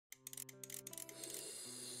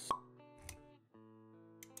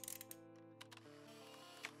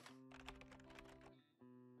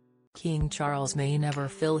King Charles may never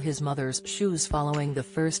fill his mother's shoes following the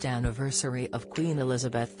first anniversary of Queen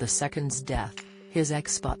Elizabeth II's death, his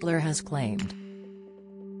ex-butler has claimed.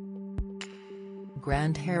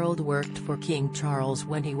 Grant Harold worked for King Charles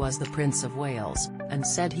when he was the Prince of Wales, and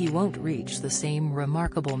said he won't reach the same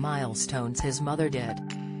remarkable milestones his mother did.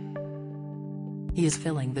 He is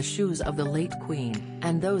filling the shoes of the late Queen,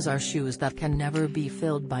 and those are shoes that can never be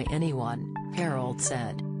filled by anyone, Harold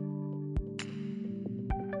said.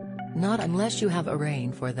 Not unless you have a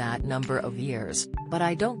reign for that number of years, but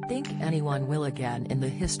I don't think anyone will again in the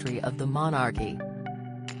history of the monarchy.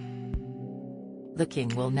 The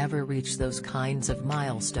king will never reach those kinds of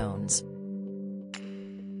milestones.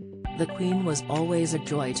 The Queen was always a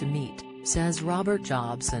joy to meet, says Robert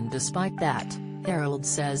Jobs, and despite that, Harold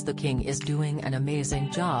says the king is doing an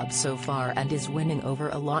amazing job so far and is winning over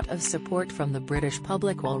a lot of support from the British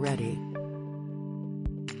public already.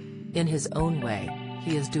 In his own way,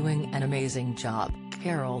 he is doing an amazing job,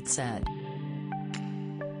 Harold said.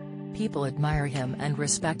 People admire him and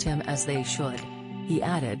respect him as they should. He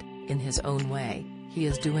added, in his own way, he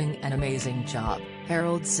is doing an amazing job,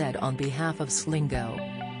 Harold said on behalf of Slingo.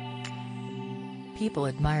 People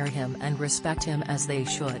admire him and respect him as they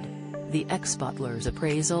should. The ex-butler's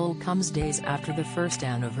appraisal comes days after the first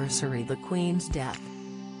anniversary of the Queen's death.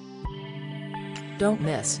 Don't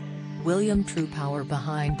miss William true power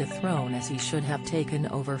behind the throne as he should have taken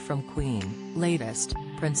over from Queen. Latest,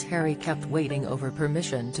 Prince Harry kept waiting over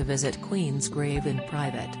permission to visit Queen's grave in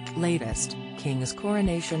private. Latest, King's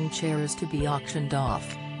coronation chairs to be auctioned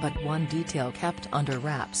off, but one detail kept under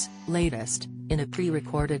wraps. Latest, in a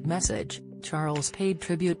pre-recorded message, Charles paid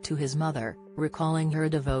tribute to his mother, recalling her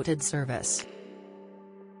devoted service.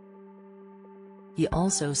 He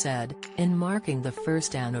also said, in marking the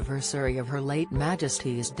first anniversary of Her late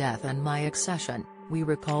Majesty's death and my accession, we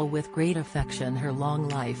recall with great affection her long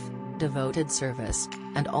life, devoted service,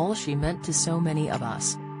 and all she meant to so many of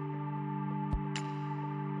us.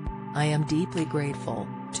 I am deeply grateful,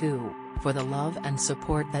 too, for the love and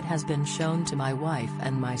support that has been shown to my wife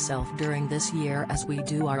and myself during this year as we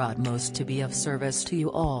do our utmost to be of service to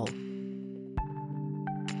you all.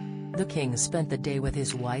 The king spent the day with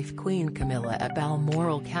his wife Queen Camilla at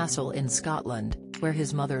Balmoral Castle in Scotland, where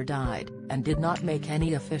his mother died, and did not make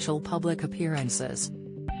any official public appearances.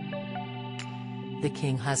 The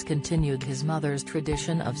king has continued his mother's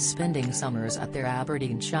tradition of spending summers at their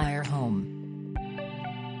Aberdeenshire home.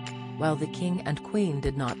 While the king and queen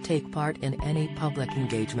did not take part in any public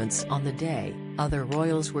engagements on the day, other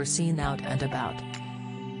royals were seen out and about.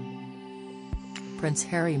 Prince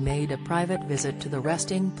Harry made a private visit to the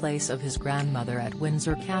resting place of his grandmother at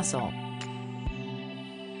Windsor Castle.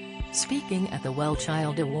 Speaking at the Well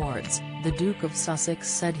Child Awards, the Duke of Sussex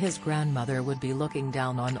said his grandmother would be looking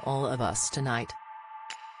down on all of us tonight.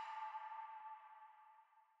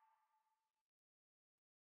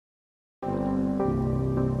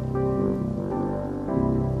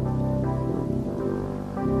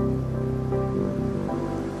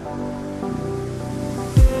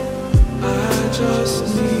 Just